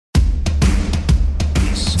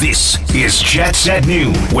This is Jets at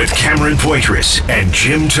Noon with Cameron Poitras and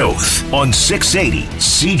Jim Toth on 680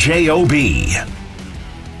 CJOB.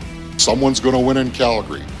 Someone's going to win in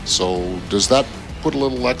Calgary. So does that put a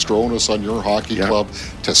little extra onus on your hockey club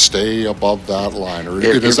to stay above that line? Or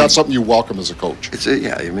is that something you welcome as a coach?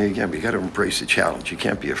 Again, you got to embrace the challenge. You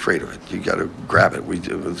can't be afraid of it. You got to grab it.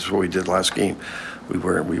 That's what we did last game. We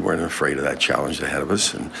weren't afraid of that challenge ahead of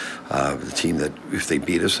us, and the team that if they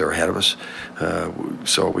beat us, they're ahead of us.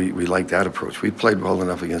 So we like that approach. We played well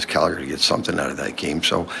enough against Calgary to get something out of that game.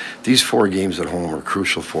 So these 4 games at home are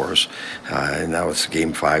crucial for us. And now it's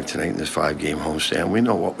game 5 tonight in this 5-game homestand. We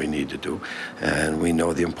know what we need to do, and we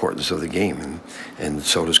know the importance of the game. And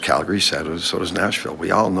so does Calgary, so does Nashville.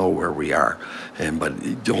 We all know where we are,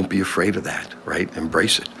 but don't be afraid of that, right?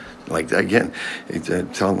 Embrace it. Like that, again,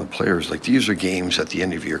 telling the players, like, these are games at the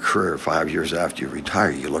end of your career, 5 years after you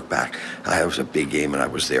retire, you look back, that was a big game and I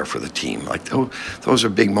was there for the team. Like, those are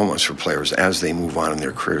big moments for players as they move on in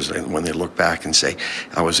their careers, and when they look back and say,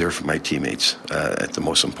 I was there for my teammates at the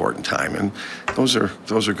most important time. And those are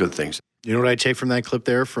good things. You know what I take from that clip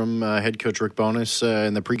there from head coach Rick Bowness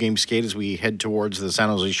in the pregame skate as we head towards the San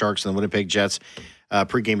Jose Sharks and the Winnipeg Jets?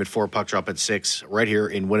 Pregame at 4, puck drop at 6, right here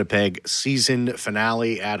in Winnipeg. Season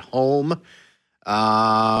finale at home.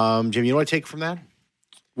 Jim, you know what I take from that?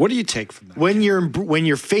 What do you take from that? When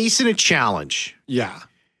you're facing a challenge, you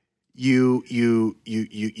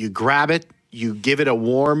grab it, you give it a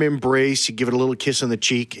warm embrace, you give it a little kiss on the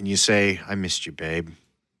cheek, and you say, "I missed you, babe.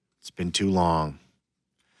 It's been too long."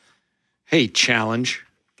 Hey, challenge.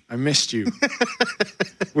 I missed you.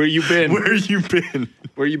 Where you been? Where you been?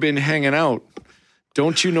 Where you been hanging out?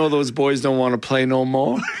 Don't you know those boys don't want to play no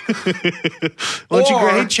more? Hey,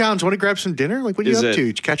 challenge, want to grab some dinner? Like, what are you up to?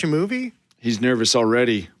 Did you catch a movie? He's nervous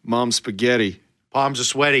already. Mom's spaghetti. Palms are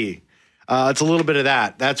sweaty. It's a little bit of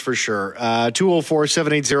that, that's for sure.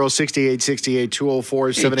 204-780-6868,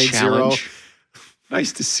 204-780.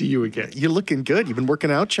 Nice to see you again. You're looking good. You've been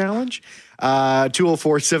working out, challenge.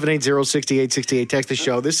 204-780-6868. Text the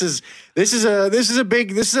show. This is a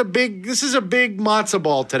big matzo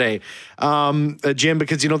ball today, Jim,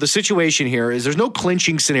 because the situation here is there's no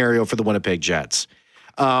clinching scenario for the Winnipeg Jets.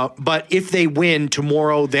 But if they win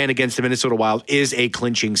tomorrow, then against the Minnesota Wild is a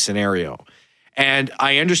clinching scenario. And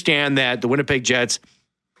I understand that the Winnipeg Jets,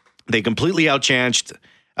 they completely outchanced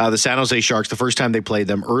the San Jose Sharks the first time they played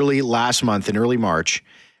them early last month in early March,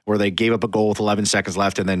 where they gave up a goal with 11 seconds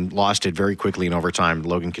left and then lost it very quickly in overtime.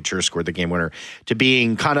 Logan Couture scored the game winner, to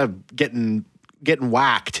being kind of getting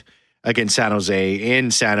whacked against San Jose in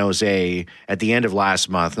San Jose at the end of last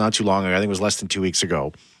month, not too long ago. I think it was less than 2 weeks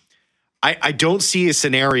ago. I don't see a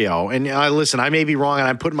scenario, and listen, I may be wrong, and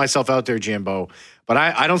I'm putting myself out there, Jimbo, but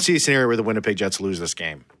I don't see a scenario where the Winnipeg Jets lose this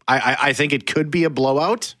game. I think it could be a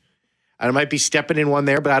blowout. I might be stepping in one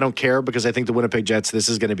there, but I don't care because I think the Winnipeg Jets, this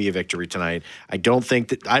is going to be a victory tonight. I don't think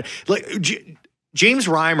that James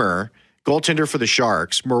Reimer, goaltender for the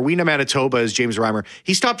Sharks, Marina, Manitoba is James Reimer.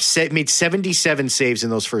 He made 77 saves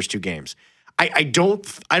in those first 2 games. I don't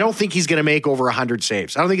think he's going to make over 100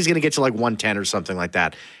 saves. I don't think he's going to get to like 110 or something like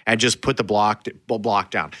that and just put the block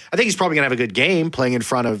down. I think he's probably going to have a good game playing in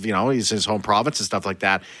front of, he's in his home province and stuff like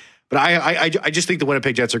that. But I just think the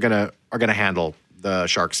Winnipeg Jets are going to handle the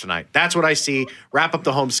Sharks tonight. That's what I see. Wrap up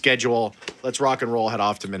the home schedule. Let's rock and roll. Head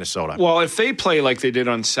off to Minnesota. Well, if they play like they did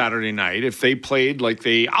on Saturday night,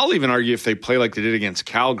 I'll even argue if they play like they did against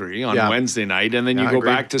Calgary on Wednesday night, and then you go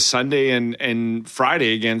back to Sunday and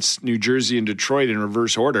Friday against New Jersey and Detroit in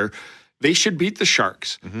reverse order, they should beat the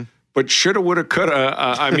Sharks. Mm-hmm. But shoulda, woulda,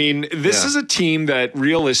 coulda. This is a team that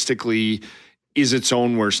realistically is its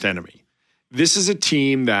own worst enemy. This is a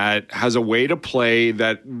team that has a way to play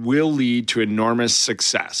that will lead to enormous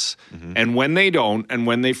success. Mm-hmm. And when they don't, and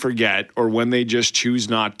when they forget, or when they just choose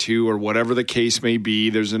not to, or whatever the case may be,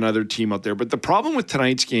 there's another team out there. But the problem with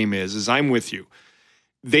tonight's game is I'm with you.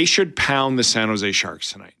 They should pound the San Jose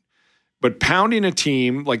Sharks tonight. But pounding a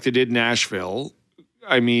team like they did Nashville,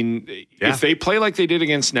 if they play like they did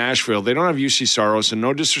against Nashville, they don't have UC Saros, and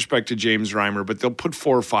no disrespect to James Reimer, but they'll put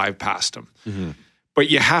 4 or 5 past them. Mm-hmm. But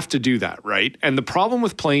you have to do that, right? And the problem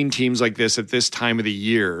with playing teams like this at this time of the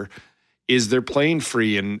year is they're playing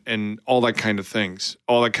free and all that kind of things,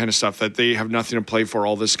 all that kind of stuff, that they have nothing to play for,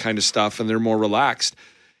 all this kind of stuff, and they're more relaxed.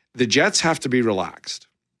 The Jets have to be relaxed.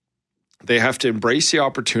 They have to embrace the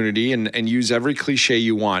opportunity and use every cliche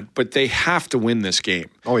you want, but they have to win this game.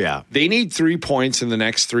 Oh, yeah. They need 3 points in the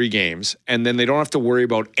next 3 games, and then they don't have to worry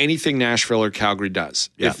about anything Nashville or Calgary does.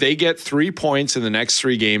 Yeah. If they get 3 points in the next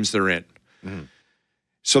 3 games, they're in. Mm-hmm.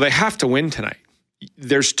 So they have to win tonight.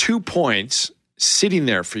 There's 2 points sitting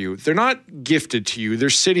there for you. They're not gifted to you.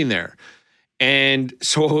 They're sitting there. And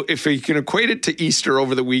so if you can equate it to Easter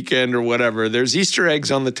over the weekend or whatever, there's Easter eggs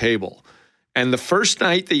on the table. And the first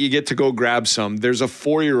night that you get to go grab some, there's a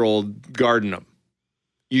 4-year-old guarding them.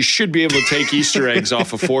 You should be able to take Easter eggs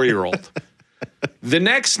off a 4-year-old. The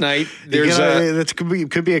next night,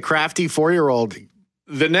 could be a crafty 4-year-old.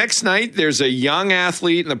 The next night, there's a young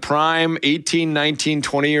athlete in the prime, 18, 19,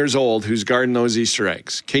 20 years old, who's guarding those Easter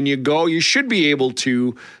eggs. Can you go? You should be able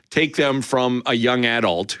to take them from a young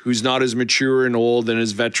adult who's not as mature and old and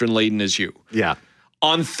as veteran-laden as you. Yeah.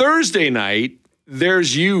 On Thursday night,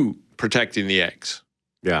 there's you protecting the eggs.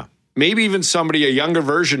 Yeah. Maybe even somebody, a younger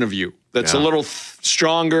version of you, that's a little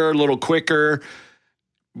stronger, a little quicker,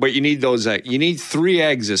 but you need those eggs. You need 3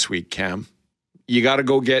 eggs this week, Cam. You got to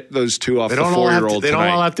go get those 2 off the 4-year-old They tonight.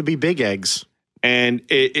 don't all have to be big eggs. And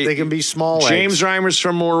they can be small James eggs. Reimer's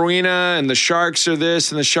from Marina, and the Sharks are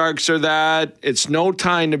this, and the Sharks are that. It's no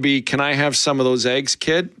time to be, can I have some of those eggs,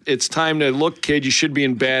 kid? It's time to, look, kid, you should be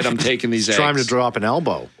in bed. I'm taking these eggs. It's time to drop an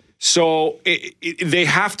elbow. So they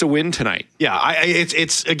have to win tonight. Yeah,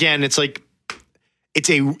 it's like it's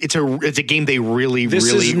a game they really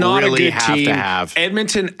have to have.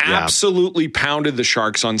 Edmonton absolutely pounded the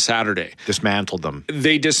Sharks on Saturday. Dismantled them.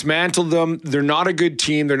 They dismantled them. They're not a good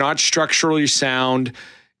team. They're not structurally sound.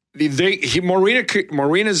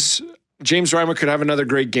 Marina's James Reimer could have another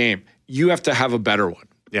great game. You have to have a better one.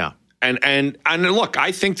 Yeah. And look,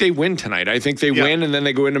 I think they win tonight. I think they win, and then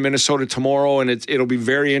they go into Minnesota tomorrow, and it'll be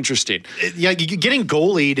very interesting. Getting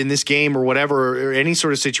goalied in this game or whatever, or any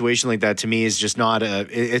sort of situation like that, to me is just not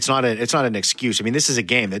it's not an excuse. I mean, this is a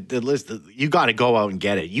game that you got to go out and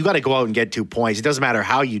get it. You got to go out and get 2 points. It doesn't matter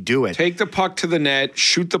how you do it. Take the puck to the net,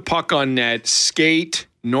 shoot the puck on net, skate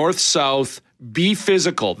north south, be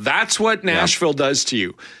physical. That's what Nashville does to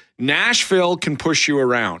you. Nashville can push you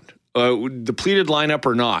around. Depleted lineup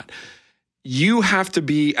or not, you have to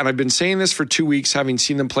be, and I've been saying this for 2 weeks, having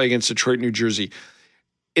seen them play against Detroit, New Jersey.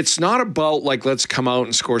 It's not about like, let's come out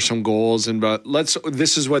and score some goals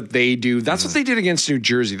this is what they do. That's what they did against New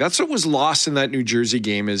Jersey. That's what was lost in that New Jersey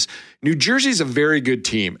game is New Jersey's a very good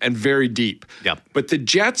team and very deep. Yep. But the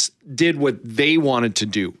Jets did what they wanted to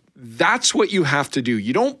do. That's what you have to do.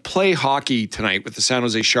 You don't play hockey tonight with the San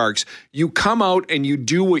Jose Sharks. You come out and you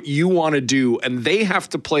do what you want to do, and they have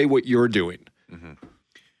to play what you're doing. Mm-hmm.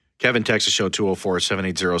 Kevin, text the show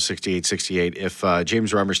 204-780-6868. If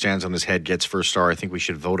James Reimer stands on his head, gets first star, I think we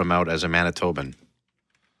should vote him out as a Manitoban.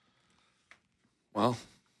 Well,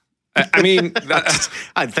 I mean...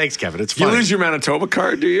 thanks, Kevin. It's funny. You lose your Manitoba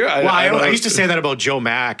card, do you? I used to say that about Joe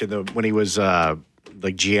Mack when he was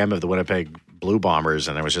like GM of the Winnipeg Blue Bombers,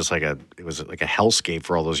 and it was just like a hellscape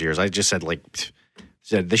for all those years. I just said they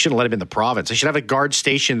shouldn't let him in the province. They should have a guard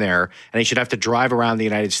station there, and he should have to drive around the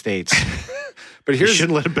United States. But they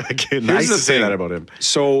shouldn't let him back in. I used to say that about him.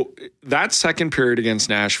 So that second period against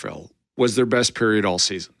Nashville was their best period all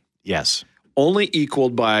season. Yes. Only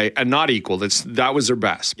equaled by, and not equaled, that was their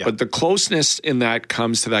best. Yep. But the closeness in that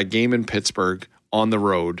comes to that game in Pittsburgh on the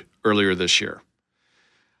road earlier this year.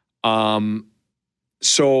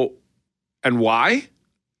 And why?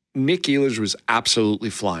 Nick Ehlers was absolutely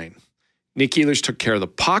flying. Nick Ehlers took care of the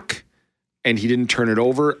puck, and he didn't turn it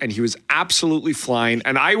over, and he was absolutely flying.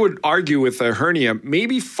 And I would argue with a hernia,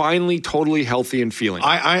 maybe finally totally healthy and feeling.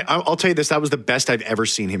 I'll tell you this, that was the best I've ever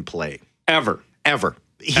seen him play. Ever.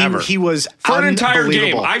 He was for an entire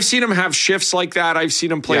game. I've seen him have shifts like that. I've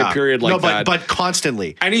seen him play a period like that. But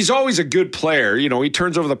constantly. And he's always a good player. You know, he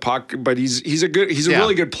turns over the puck, but he's a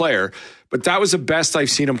really good player. But that was the best I've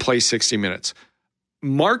seen him play 60 minutes.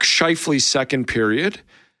 Mark Scheifele's second period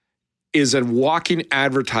is a walking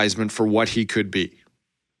advertisement for what he could be.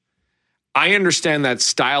 I understand that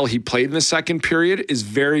style he played in the second period is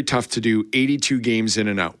very tough to do 82 games in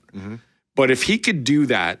and out. Mm-hmm. But if he could do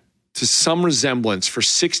that to some resemblance for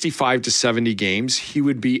 65 to 70 games, he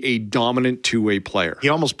would be a dominant two-way player. He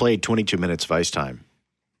almost played 22 minutes of ice time.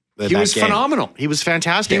 He was phenomenal. He was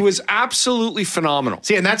fantastic. He was absolutely phenomenal.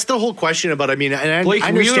 See, and that's the whole question about, Blake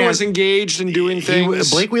Wheeler was engaged in doing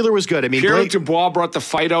things. Blake Wheeler was good. Pierre-Luc Dubois brought the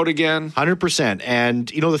fight out again. 100%. And,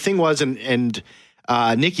 the thing was, and Nick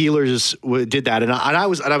Ehlers did that. And I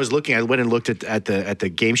was looking, I went and looked at the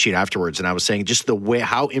game sheet afterwards, and I was saying just the way,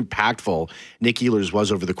 how impactful Nick Ehlers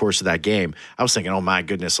was over the course of that game. I was thinking, oh my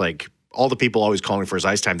goodness, like, all the people always calling for his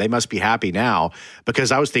ice time, they must be happy now,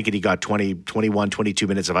 because I was thinking he got 20, 21, 22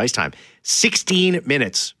 minutes of ice time. 16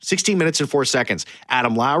 minutes and 4 seconds.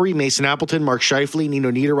 Adam Lowry, Mason Appleton, Mark Scheifele,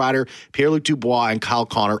 Nino Niederreiter, Pierre-Luc Dubois, and Kyle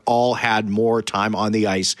Connor all had more time on the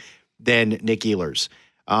ice than Nick Ehlers.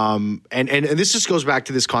 And this just goes back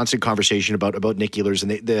to this constant conversation about Nick Ehlers,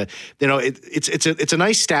 and it's a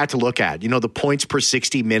nice stat to look at. The points per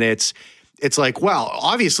 60 minutes. it's like, well,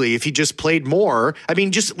 obviously, if he just played more, I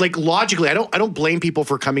mean, just like logically, I don't blame people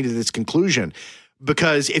for coming to this conclusion.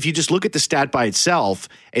 Because if you just look at the stat by itself,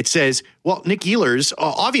 it says, well, Nick Ehlers,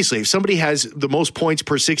 obviously, if somebody has the most points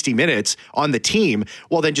per 60 minutes on the team,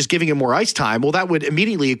 well, then just giving him more ice time, well, that would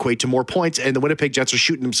immediately equate to more points. And the Winnipeg Jets are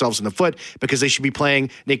shooting themselves in the foot because they should be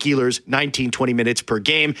playing Nick Ehlers 19, 20 minutes per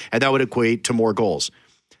game, and that would equate to more goals.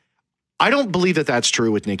 I don't believe that that's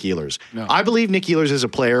true with Nick Ehlers. No. I believe Nick Ehlers is a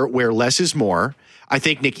player where less is more. I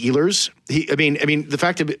think Nick Ehlers, I mean, the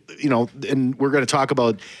fact of, and we're going to talk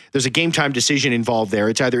about, there's a game time decision involved there.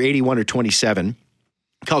 It's either 81 or 27.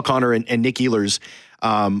 Kyle Connor and Nick Ehlers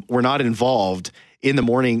were not involved in the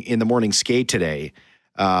morning skate today.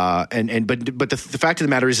 But the fact of the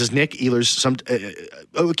matter is Nick Ehlers,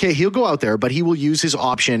 okay, he'll go out there, but he will use his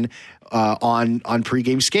option on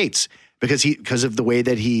pregame skates. Because of the way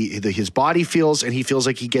that his body feels, and he feels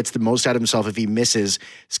like he gets the most out of himself if he misses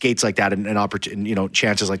skates like that and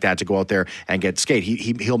chances like that to go out there and get skate.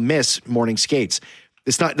 He'll miss morning skates.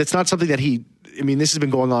 That's not something that this has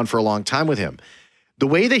been going on for a long time with him. The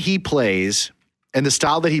way that he plays and the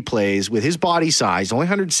style that he plays with his body size, only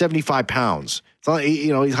 175 pounds. It's not,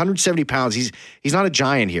 he's 170 pounds. He's not a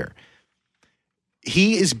giant here.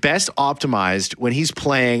 He is best optimized when he's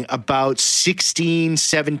playing about 16,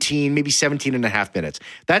 17, maybe 17 and a half minutes.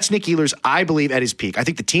 That's Nick Ehlers, I believe, at his peak. I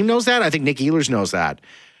think the team knows that. I think Nick Ehlers knows that.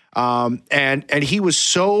 And he was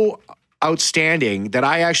so outstanding that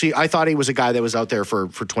I thought he was a guy that was out there for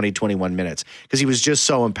 20, 21 minutes because he was just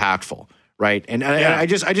so impactful. Right. And I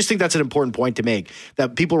just think that's an important point to make,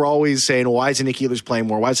 that people are always saying, well, why isn't Nick Ehlers playing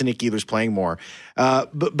more? Why isn't Nick Ehlers playing more?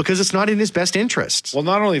 But because it's not in his best interests. Well,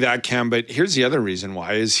 not only that, Cam, but here's the other reason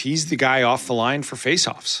why is he's the guy off the line for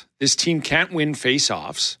faceoffs. This team can't win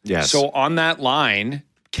faceoffs. Yes. So on that line,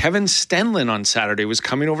 Kevin Stenlin on Saturday was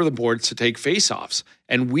coming over the boards to take faceoffs.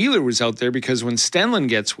 And Wheeler was out there because when Stenlin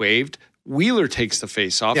gets waived, Wheeler takes the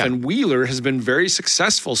face-off, and Wheeler has been very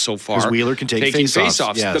successful so far. Because Wheeler can take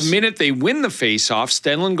face-offs. Yes. The minute they win the face-off,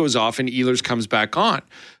 Stenlin goes off and Ehlers comes back on.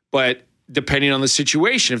 But depending on the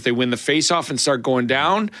situation, if they win the face-off and start going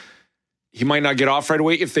down, he might not get off right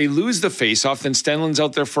away. If they lose the face-off, then Stenlin's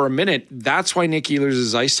out there for a minute. That's why Nick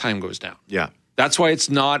Ehlers' ice time goes down. Yeah. That's why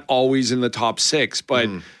it's not always in the top six. But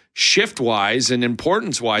shift-wise and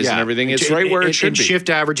importance-wise and everything, it's right where it should be. Shift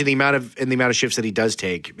average and the amount of shifts that he does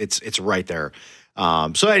take, it's right there.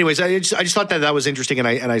 So anyways, I just thought that was interesting, and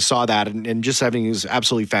I saw that, and just having his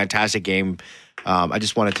absolutely fantastic game. I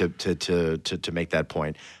just wanted to make that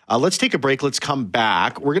point. Let's take a break. Let's come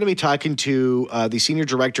back. We're going to be talking to the Senior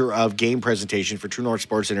Director of Game Presentation for True North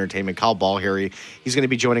Sports Entertainment, Kyle Ballharry. He's going to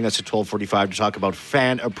be joining us at 12:45 to talk about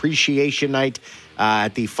Fan Appreciation Night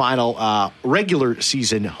at the final regular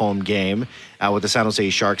season home game with the San Jose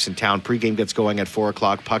Sharks in town. Pre-game gets going at 4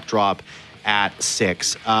 o'clock. Puck drop at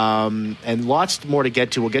 6. And lots more to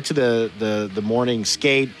get to. We'll get to the morning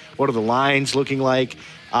skate. What are the lines looking like?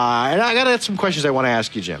 And I got some questions I want to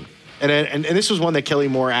ask you, Jim. And this was one that Kelly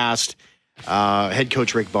Moore asked head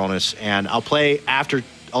coach Rick Bowness, and I'll play it after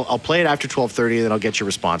 12:30, and then I'll get your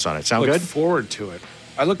response on it. Sound good? I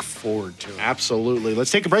look forward to it. Absolutely.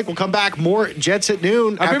 Let's take a break. We'll come back. More Jets at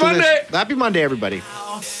noon. Happy Monday. Happy Monday, everybody.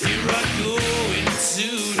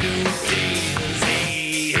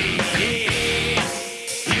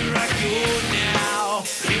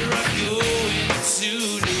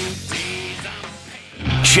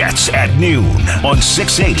 Jets at noon on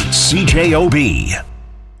 680 CJOB.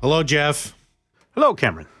 Hello, Jeff. Hello,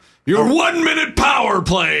 Cameron. Your 1 minute power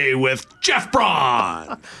play with Jeff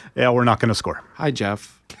Braun. Yeah, we're not going to score. Hi,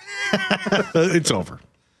 Jeff. It's over.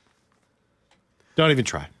 Don't even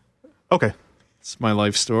try. Okay. It's my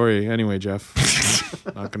life story. Anyway, Jeff.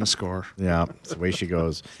 Not going to score. Yeah, it's the way she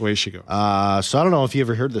goes. The way she goes. So I don't know if you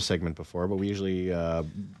ever heard this segment before, but we usually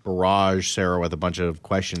barrage Sarah with a bunch of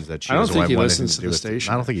questions that she I don't doesn't think he want listens to do the with.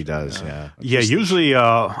 station. I don't think he does, yeah. Yeah, usually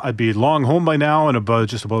I'd be long home by now and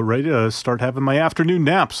just about ready to start having my afternoon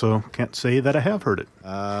nap, so can't say that I have heard it.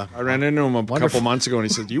 I ran into him a couple months ago, and he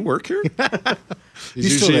said, "Do you work here?"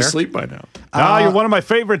 He's still usually there? asleep by now. You're one of my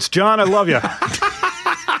favorites, John. I love you.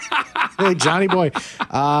 Hey, Johnny boy.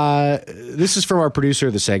 This is from our producer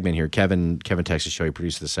of the segment here, Kevin Texas Show. He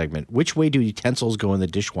produced the segment. Which way do utensils go in the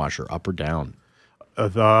dishwasher, up or down?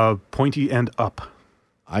 The pointy end up.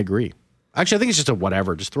 I agree. Actually, I think it's just a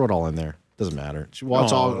whatever. Just throw it all in there. Doesn't matter. It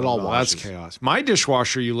all washes. That's chaos. My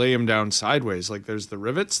dishwasher, you lay him down sideways. Like there's the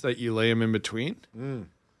rivets that you lay them in between.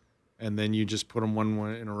 And then you just put them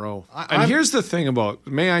one in a row. Here's the thing about,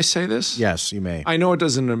 may I say this? Yes, you may. I know it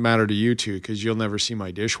doesn't matter to you two because you'll never see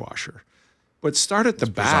my dishwasher. But start at the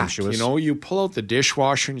back. presumptuous. You pull out the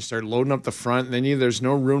dishwasher and you start loading up the front, and then there's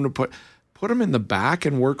no room to put put them in the back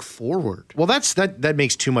and work forward. Well, that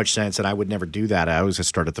makes too much sense, and I would never do that. I always just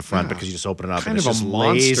start at the front because you just open it up Kind and it's of just a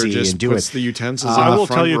monster lazy just and do puts it. the utensils I in the will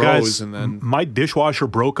front tell you rows guys, and then my dishwasher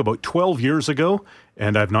broke about 12 years ago,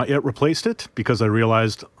 and I've not yet replaced it because I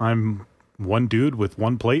realized I'm one dude with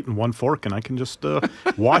one plate and one fork, and I can just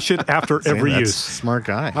wash it after every use. Smart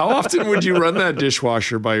guy. How often would you run that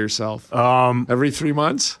dishwasher by yourself? Every 3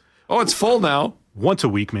 months? Oh, it's full now. Once a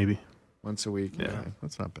week, maybe. Once a week. Yeah.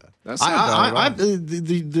 That's not bad. That's not bad at all.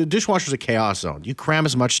 The dishwasher's a chaos zone. You cram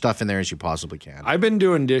as much stuff in there as you possibly can. I've been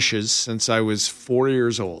doing dishes since I was 4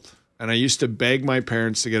 years old. And I used to beg my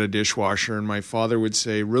parents to get a dishwasher. And my father would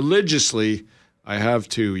say religiously, I have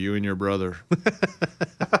two, you and your brother.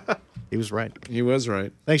 He was right. He was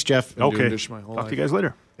right. Thanks, Jeff. Okay. Dish my whole Talk life. to you guys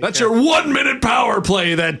later. That's your 1 minute power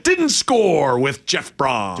play that didn't score with Jeff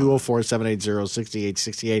Braun.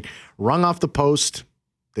 204-780-6868. Rung off the post.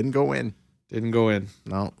 Didn't go in. Didn't go in.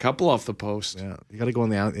 No. Couple off the post. Yeah. You got to go on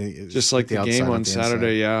the out. Just like the outside, game not on the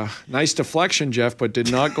Saturday, yeah. Nice deflection, Jeff, but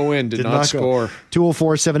did not go in, did not go. score.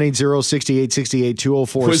 204-780-6868.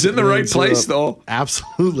 204. Was in the right place, though.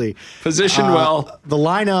 Absolutely. Positioned well. The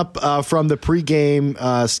lineup from the pregame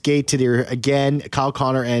skate today, again, Kyle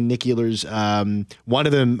Connor and Nick Ehlers. One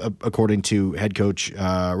of them, according to head coach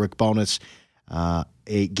Rick Bowness,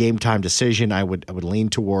 a game time decision. I would lean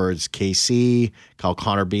towards KC, Kyle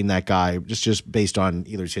Connor being that guy, just based on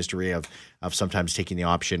Ehlers' history of sometimes taking the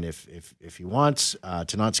option if he wants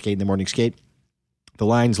to not skate in the morning skate. The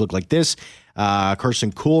lines look like this.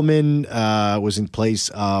 Carson Kuhlman was in place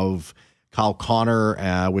of Kyle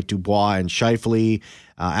Connor with Dubois and Scheifele.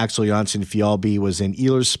 Axel Janssen-Fjallby was in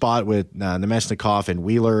Ehlers' spot with Nemesnikov and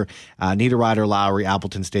Wheeler. Niederreiter, Lowry,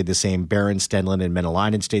 Appleton stayed the same. Barron, Stenlund, and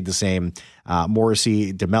Menelainen stayed the same.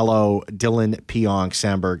 Morrissey, DeMello, Dillon, Pionk,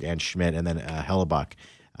 Sandberg, and Schmidt, and then Hellebuck.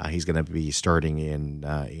 He's going to be starting in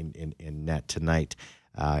net tonight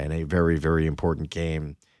in a very, very important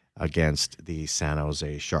game against the San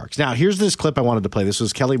Jose Sharks. Now, here's this clip I wanted to play. This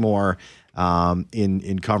was Kelly Moore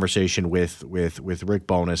in conversation with Rick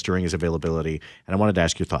Bowness during his availability, and I wanted to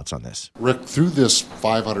ask your thoughts on this. Rick, through this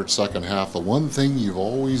 500-second half, the one thing you've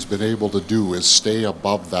always been able to do is stay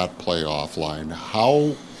above that playoff line.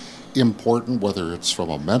 How important, whether it's from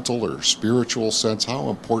a mental or spiritual sense, how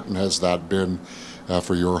important has that been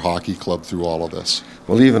for your hockey club through all of this?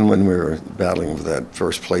 Well, even when we were battling for that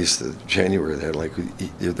first place in January,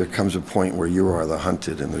 there comes a point where you are the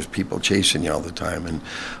hunted and there's people chasing you all the time. And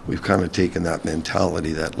we've kind of taken that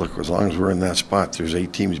mentality that, look, as long as we're in that spot, there's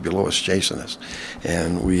 8 teams below us chasing us.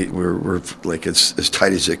 And we're like it's as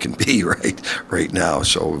tight as it can be right now.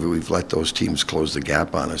 So we've let those teams close the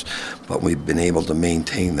gap on us. But we've been able to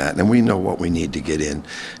maintain that. And we know what we need to get in.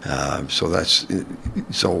 So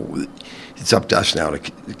it's up to us now to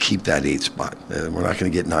keep that 8th spot. We're not going to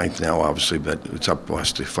get 9th now, obviously, but it's up to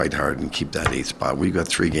us to fight hard and keep that 8th spot. We've got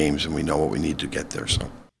 3 games, and we know what we need to get there. So,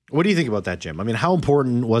 what do you think about that, Jim? I mean, how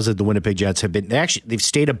important was it the Winnipeg Jets have been? They've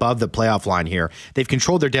stayed above the playoff line here. They've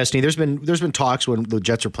controlled their destiny. There's been talks when the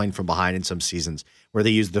Jets are playing from behind in some seasons where they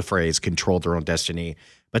used the phrase "controlled their own destiny,"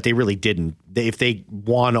 but they really didn't. If they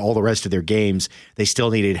won all the rest of their games, they still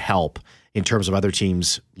needed help in terms of other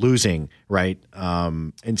teams losing, right?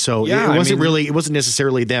 And so it wasn't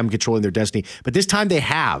necessarily them controlling their destiny, but this time they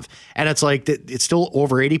have. And it's like, it's still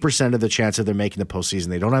over 80% of the chance of them making the postseason.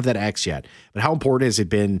 They don't have that X yet. But how important has it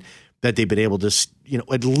been that they've been able to,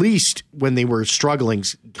 at least when they were struggling,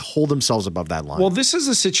 hold themselves above that line? Well, this is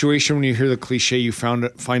a situation when you hear the cliche, you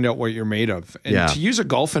find out what you're made of. And to use a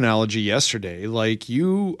golf analogy yesterday, like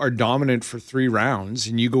you are dominant for 3 rounds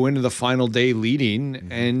and you go into the final day leading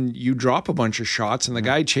and you drop a bunch of shots and the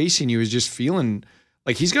guy chasing you is just feeling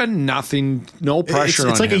like he's got nothing, no pressure on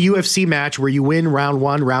him. It's like a UFC match where you win round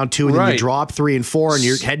 1, round 2, and then you drop 3 and 4, and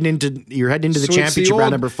you're heading into the championship round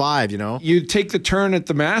number 5. You take the turn at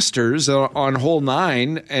the Masters on hole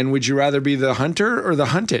 9, and would you rather be the hunter or the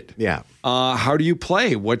hunted? Yeah. How do you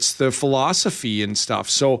play? What's the philosophy and stuff?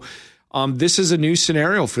 So this is a new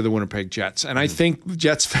scenario for the Winnipeg Jets, and I think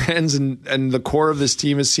Jets fans and the core of this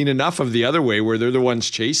team has seen enough of the other way where they're the ones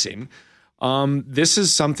chasing. This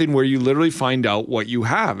is something where you literally find out what you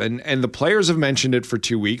have. And the players have mentioned it for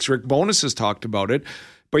 2 weeks. Rick Bowness has talked about it.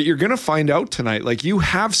 But you're going to find out tonight, like you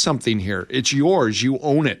have something here. It's yours. You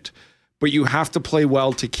own it. But you have to play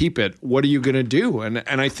well to keep it. What are you going to do? And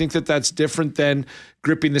I think that's different than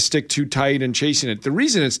gripping the stick too tight and chasing it. The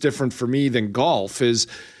reason it's different for me than golf is,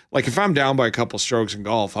 like, if I'm down by a couple strokes in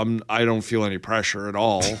golf, I don't feel any pressure at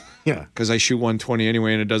all. Yeah. Because I shoot 120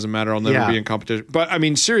 anyway, and it doesn't matter. I'll never be in competition. But, I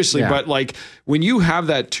mean, seriously, but, like, when you have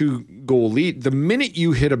that 2-goal lead, the minute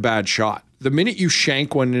you hit a bad shot, the minute you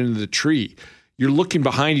shank one into the tree, You're looking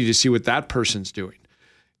behind you to see what that person's doing.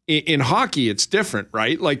 In hockey, it's different,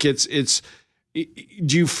 right? Like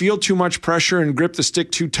do you feel too much pressure and grip the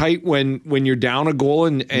stick too tight when you're down a goal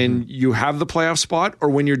and you have the playoff spot, or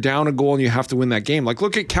when you're down a goal and you have to win that game? Like,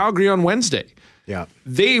 look at Calgary on Wednesday. Yeah.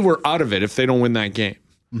 They were out of it if they don't win that game.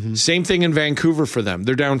 Same thing in Vancouver for them.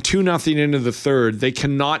 They're down 2-0 into the third. They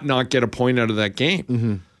cannot not get a point out of that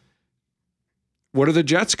game. What do the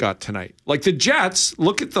Jets got tonight? Like, the Jets,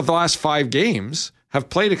 look at the last 5 games, have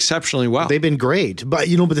played exceptionally well. They've been great. But,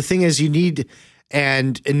 but the thing is, you need,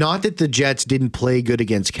 and not that the Jets didn't play good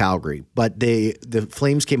against Calgary, but the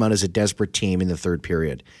Flames came out as a desperate team in the third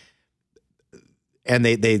period. And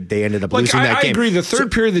they ended up losing that game. I agree. The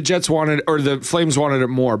third period, the Jets wanted, or the Flames wanted it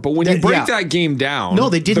more. But when you break that game down, no,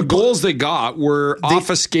 they didn't. The goals they got were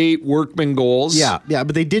off a skate workman goals. Yeah,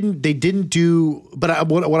 but they didn't do. But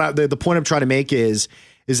the point I'm trying to make is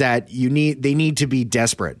that they need to be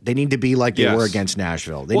desperate. They need to be like they were against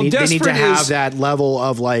Nashville. They need to have that level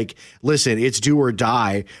of like, listen, it's do or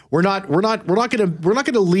die. We're not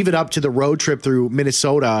gonna leave it up to the road trip through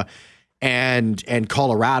Minnesota and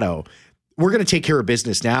Colorado. We're going to take care of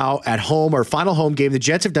business now at home. Our final home game. The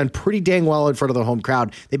Jets have done pretty dang well in front of the home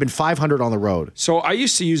crowd. They've been .500 on the road. So I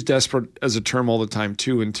used to use desperate as a term all the time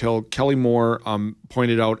too, until Kelly Moore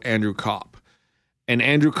pointed out Andrew Kopp. And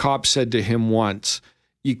Andrew Kopp said to him once,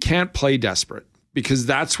 you can't play desperate, because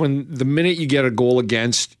that's when the minute you get a goal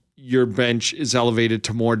against, your bench is elevated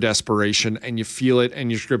to more desperation and you feel it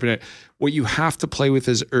and you're scripting it. What you have to play with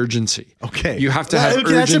is urgency. Okay. You have to have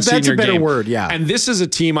urgency in your game. That's a better word, yeah. And this is a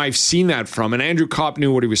team I've seen that from, and Andrew Kopp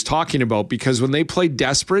knew what he was talking about, because when they played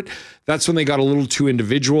desperate, that's when they got a little too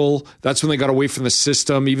individual. That's when they got away from the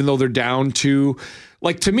system, even though they're down 2.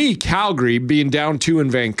 Like, to me, Calgary being down 2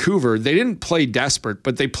 in Vancouver, they didn't play desperate,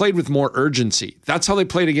 but they played with more urgency. That's how they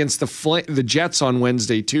played against the Jets on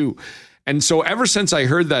Wednesday too. And so ever since I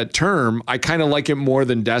heard that term, I kind of like it more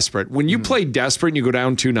than desperate. When you play desperate and you go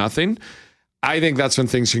down 2-0, I think that's when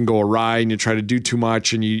things can go awry and you try to do too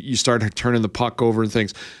much and you start turning the puck over and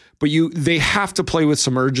things. But they have to play with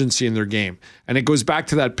some urgency in their game. And it goes back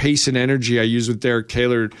to that pace and energy I use with Derek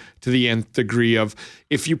Taylor to the nth degree of,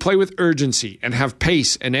 if you play with urgency and have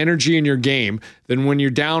pace and energy in your game, then when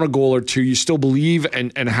you're down a goal or two, you still believe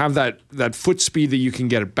and have that foot speed that you can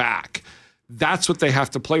get it back. That's what they have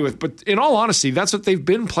to play with. But in all honesty, that's what they've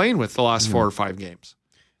been playing with the last 4 or 5 games.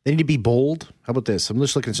 They need to be bold. How about this? I'm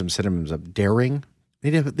just looking at some synonyms of daring.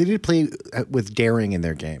 They need to play with daring in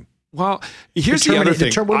their game. Well, here's the other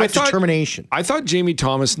thing. What about determination? I thought Jamie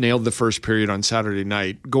Thomas nailed the first period on Saturday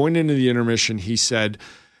night. Going into the intermission, he said,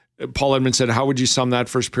 Paul Edmond said, how would you sum that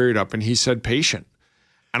first period up? And he said, patient.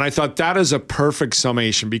 And I thought that is a perfect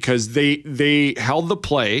summation, because they held the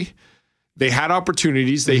play. They had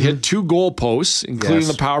opportunities. They hit 2 goal posts, including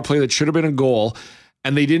the power play that should have been a goal,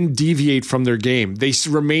 and they didn't deviate from their game. They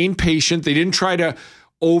remained patient. They didn't try to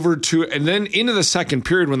and then into the second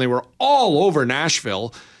period when they were all over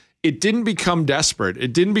Nashville, it didn't become desperate.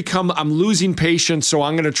 It didn't become, I'm losing patience, so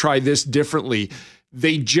I'm going to try this differently.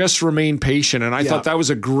 They just remained patient, and I thought that was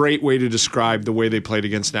a great way to describe the way they played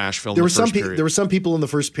against Nashville. There were some people in the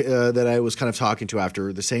first that I was kind of talking to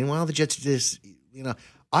after the saying, well, the Jets just,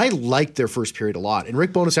 I liked their first period a lot. And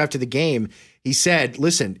Rick Bowness, after the game, he said,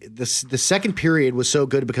 listen, the second period was so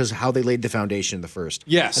good because of how they laid the foundation in the first.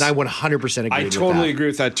 Yes. And I 100% agree with that. I totally agree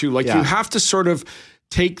with that too. Like, you have to sort of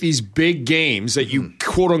take these big games that you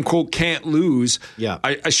quote unquote can't lose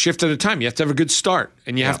a shift at a time. You have to have a good start,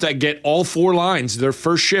 and you have to get all 4 lines their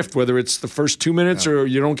first shift, whether it's the first 2 minutes or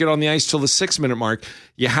you don't get on the ice till the 6-minute mark.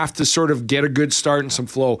 You have to sort of get a good start and some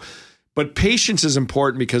flow. But patience is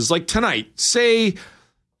important, because like tonight, say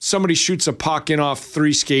somebody shoots a puck in off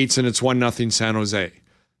 3 skates and it's 1-0 San Jose.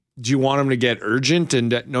 Do you want them to get urgent?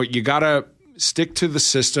 And no, you got to stick to the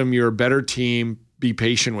system. You're a better team. Be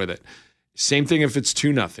patient with it. Same thing if it's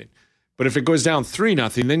 2-0. But if it goes down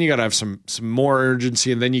 3-0, then you got to have some more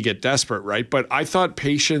urgency, and then you get desperate, right? But I thought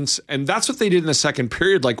patience, and that's what they did in the second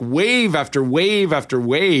period, like wave after wave after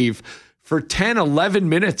wave for 10, 11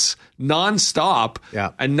 minutes nonstop,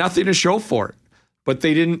 and nothing to show for it. But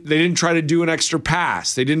they didn't try to do an extra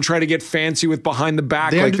pass. They didn't try to get fancy with behind the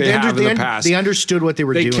back like they have in the past. They understood what they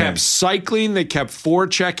were doing. They kept cycling, they kept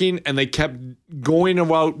forechecking, and they kept going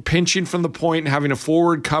about pinching from the point and having a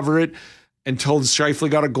forward cover it until Scheifele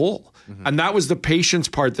got a goal. And that was the patience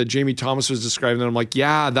part that Jamie Thomas was describing. And I'm like,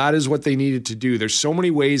 yeah, that is what they needed to do. There's so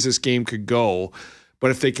many ways this game could go,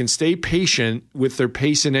 but if they can stay patient with their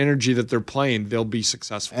pace and energy that they're playing, they'll be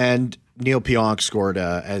successful. And Neil Pionk scored,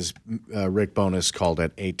 as Rick Bowness called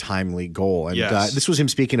it, a timely goal. And this was him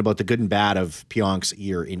speaking about the good and bad of Pionk's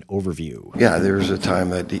year in overview. Yeah, there was a time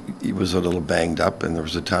that he was a little banged up, and there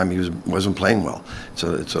was a time he wasn't playing well.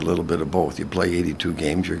 So it's a little bit of both. You play 82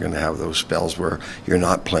 games, you're going to have those spells where you're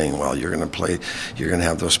not playing well. You're going to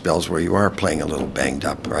have those spells where you are playing a little banged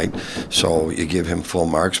up, right? So you give him full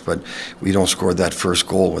marks, but we don't score that first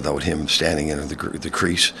goal without him standing in the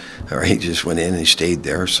crease. Or he just went in and he stayed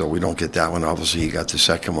there, so we don't get that one. Obviously, he got the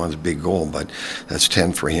second one, it's a big goal, but that's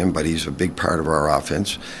 10 for him. But he's a big part of our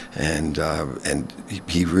offense, and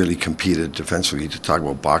he really competed defensively. To talk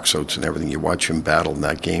about box outs and everything, you watch him battle in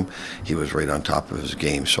that game. He was right on top of his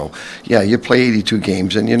game. So, yeah, you play 82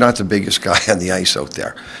 games, and you're not the biggest guy on the ice out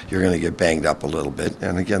there. You're going to get banged up a little bit.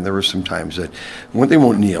 And again, there were some times that when they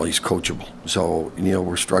won't Neil, he's coachable. So, Neil,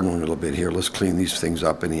 we're struggling a little bit here. Let's clean these things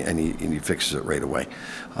up, and he fixes it right away.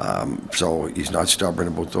 So he's not stubborn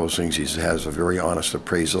about those things. He has a very honest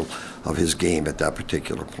appraisal of his game at that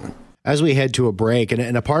particular point. As we head to a break,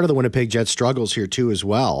 and a part of the Winnipeg Jets struggles here too as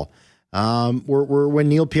well, were when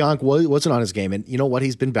Neil Pionk wasn't on his game. And you know what?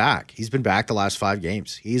 He's been back. He's been back the last 5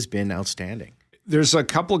 games. He's been outstanding. There's a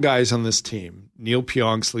couple guys on this team. Neil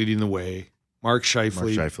Pionk's leading the way. Mark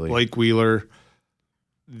Scheifele. Blake Wheeler.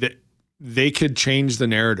 They could change the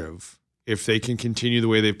narrative if they can continue the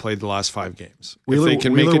way they've played the last 5 games. If they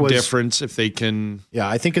can make a difference, if they can... Yeah,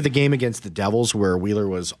 I think of the game against the Devils where Wheeler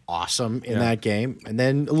was awesome in that game, and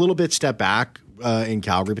then a little bit step back in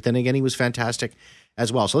Calgary, but then again, he was fantastic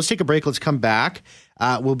as well. So let's take a break. Let's come back.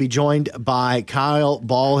 We'll be joined by Kyle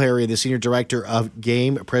Ballharry, the Senior Director of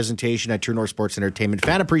Game Presentation at True North Sports Entertainment.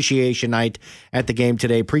 Fan Appreciation Night at the game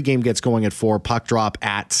today. Pre-game gets going at 4, puck drop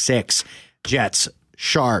at 6. Jets,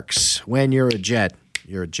 Sharks. When you're a Jet,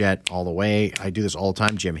 you're a Jet all the way. I do this all the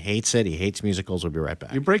time. Jim hates it. He hates musicals. We'll be right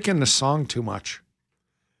back. You break into song too much.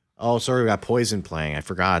 Oh, sorry. We got Poison playing. I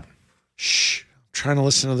forgot. Shh. I'm trying to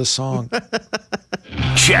listen to the song.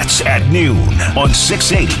 Jets at noon on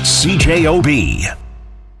 680 CJOB.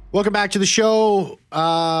 Welcome back to the show.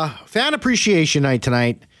 Fan Appreciation Night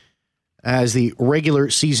tonight as the regular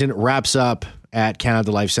season wraps up at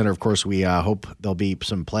Canada Life Center. Of course, we hope there'll be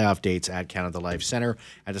some playoff dates at Canada Life Center.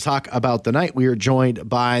 And to talk about the night, we are joined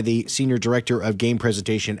by the Senior Director of Game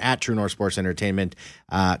Presentation at True North Sports Entertainment,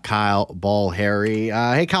 Kyle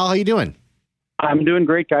Ballharry. Hey, Kyle, how you doing? I'm doing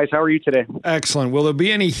great, guys. How are you today? Excellent. Will there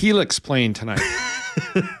be any Helix playing tonight?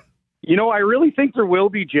 You know, I really think there will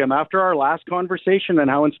be, Jim. After our last conversation and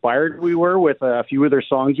how inspired we were with a few of their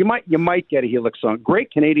songs, you might get a Helix song. Great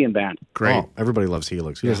Canadian band. Great. Oh, everybody loves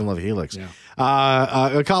Helix. Who doesn't love Helix?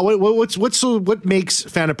 Yeah. Kyle, what makes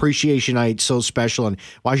Fan Appreciation Night so special, and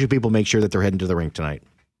why should people make sure that they're heading to the rink tonight?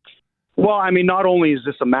 Well, I mean, not only is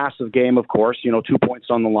this a massive game, of course, 2 points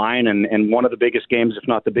on the line and one of the biggest games, if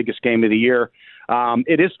not the biggest game of the year.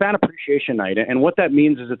 It is Fan Appreciation Night, and what that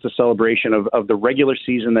means is it's a celebration of the regular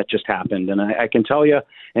season that just happened. And I can tell you,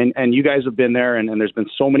 and you guys have been there, and there's been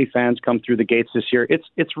so many fans come through the gates this year.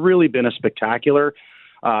 It's really been a spectacular,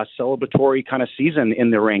 celebratory kind of season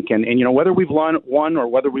in the rink. And whether we've won or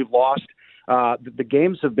whether we've lost, the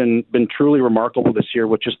games have been truly remarkable this year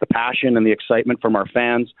with just the passion and the excitement from our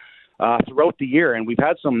fans throughout the year. And we've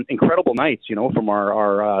had some incredible nights, from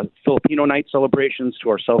our Filipino night celebrations to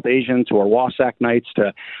our South Asian, to our Wasak nights,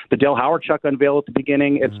 to the Del Howard-Chuck unveil at the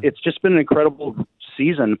beginning. It's just been an incredible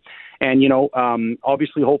season. And,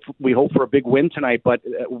 obviously we hope for a big win tonight, but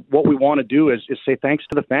what we want to do is say thanks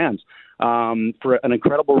to the fans for an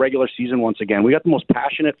incredible regular season once again. We got the most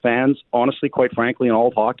passionate fans, honestly, quite frankly, in all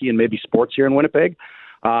of hockey and maybe sports here in Winnipeg.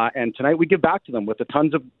 And tonight we give back to them with a ton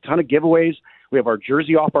of giveaways. We have our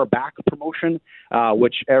Jersey Off Our Back promotion,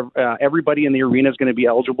 which everybody in the arena is going to be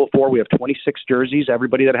eligible for. We have 26 jerseys.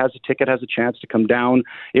 Everybody that has a ticket has a chance to come down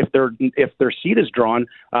if their seat is drawn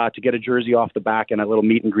to get a jersey off the back and a little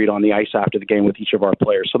meet and greet on the ice after the game with each of our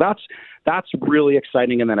players. So that's really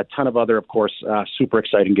exciting, and then a ton of other, of course, super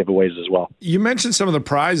exciting giveaways as well. You mentioned some of the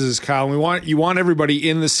prizes, Kyle. You want everybody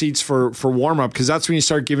in the seats for warm up, because that's when you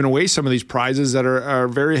start giving away some of these prizes that are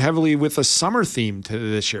very heavily with a summer theme to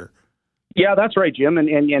this year. Yeah, that's right, Jim.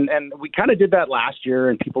 And we kind of did that last year,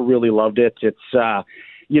 and people really loved it. It's,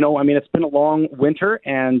 it's been a long winter,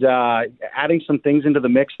 and adding some things into the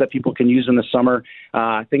mix that people can use in the summer,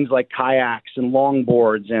 things like kayaks and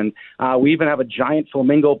longboards, and we even have a giant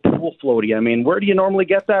flamingo pool floaty. I mean, where do you normally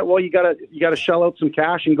get that? Well, you gotta shell out some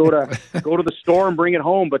cash and go to the store and bring it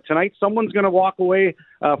home. But tonight, someone's going to walk away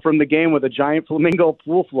from the game with a giant flamingo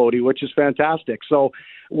pool floaty, which is fantastic. So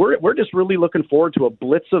we're just really looking forward to a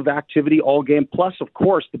blitz of activity all game. Plus, of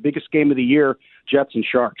course, the biggest game of the year, Jets and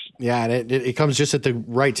Sharks. Yeah, and it comes just at the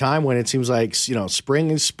right time when it seems like, spring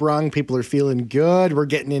is sprung. People are feeling good. We're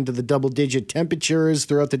getting into the double-digit temperatures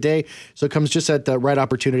throughout the day. So it comes just at the right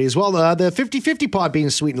opportunity as well. The 50-50 pod being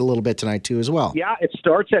sweetened a little bit tonight, too, as well. Yeah, it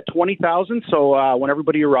starts at 20,000. So when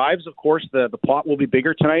everybody arrives, of course, the pot will be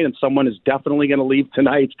bigger tonight, and someone is definitely going to leave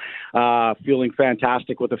tonight feeling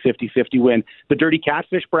fantastic with a 50-50 win. The Dirty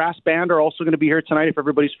Catfish Brass Band are also going to be here tonight. If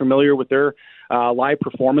everybody's familiar with their live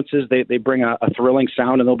performances, they bring a thrilling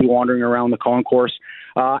sound, and they'll be wandering around the concourse.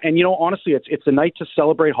 And honestly, it's a night to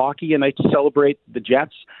celebrate hockey, a night to celebrate the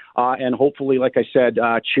Jets, and hopefully, like I said,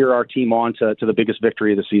 cheer our team on to the biggest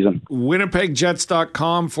victory of the season.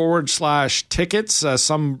 WinnipegJets.com/tickets.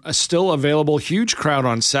 Some still available. Huge crowd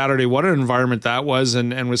on Saturday. What an environment that was,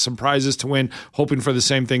 and with some prizes to win. Hoping for the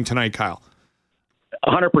same thing tonight, Kyle.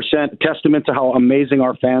 100% testament to how amazing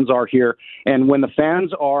our fans are here. And when the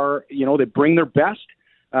fans are, they bring their best,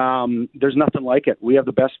 there's nothing like it. We have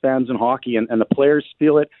the best fans in hockey, and the players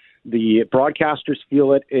feel it. The broadcasters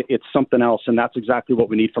feel it. It's something else, and that's exactly what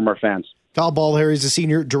we need from our fans. Kyle Ballhair is the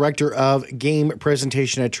Senior Director of Game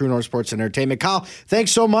Presentation at True North Sports and Entertainment. Kyle,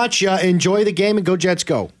 thanks so much. Enjoy the game, and go Jets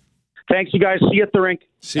go. Thanks, you guys. See you at the rink.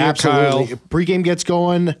 See you, Kyle. Pre-game gets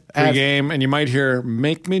going. Pre-game, and you might hear,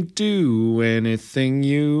 "Make me do anything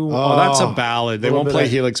you..." Oh, that's a ballad. They won't play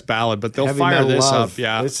Helix Ballad, but they'll fire this up.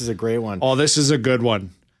 Yeah. This is a great one. Oh, this is a good one.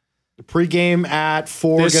 Pre-game at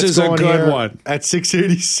 4 This gets is a going good here one. At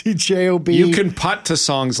 680 CJOB. You can putt to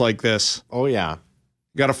songs like this. Oh, yeah.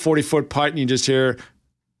 You got a 40-foot putt, and you just hear...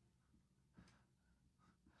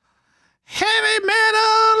 Heavy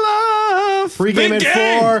metal love. Pre-game at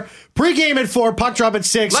 4. Pre-game at 4. Puck drop at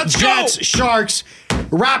 6. Let's Jets, go. Sharks.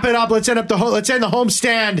 Wrap it up. Let's end the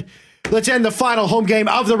homestand. Let's end the final home game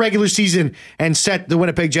of the regular season and set the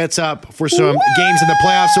Winnipeg Jets up for some games in the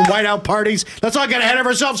playoffs, some whiteout parties. Let's not get ahead of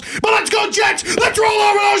ourselves. But let's go, Jets. Let's roll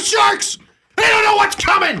over those Sharks. They don't know what's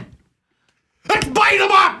coming. Let's bite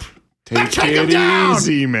them up. Let's take them down.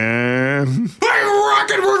 Easy, man. We're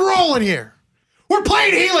rocking. We're rolling here. We're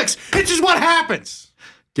playing Helix. It's just what happens.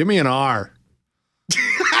 Give me an R.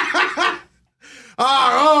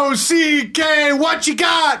 R-O-C-K. What you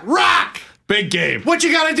got? Rock. Big game. What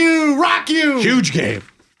you got to do? Rock you. Huge game.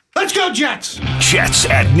 Let's go, Jets. Jets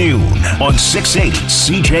at noon on 680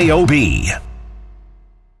 CJOB.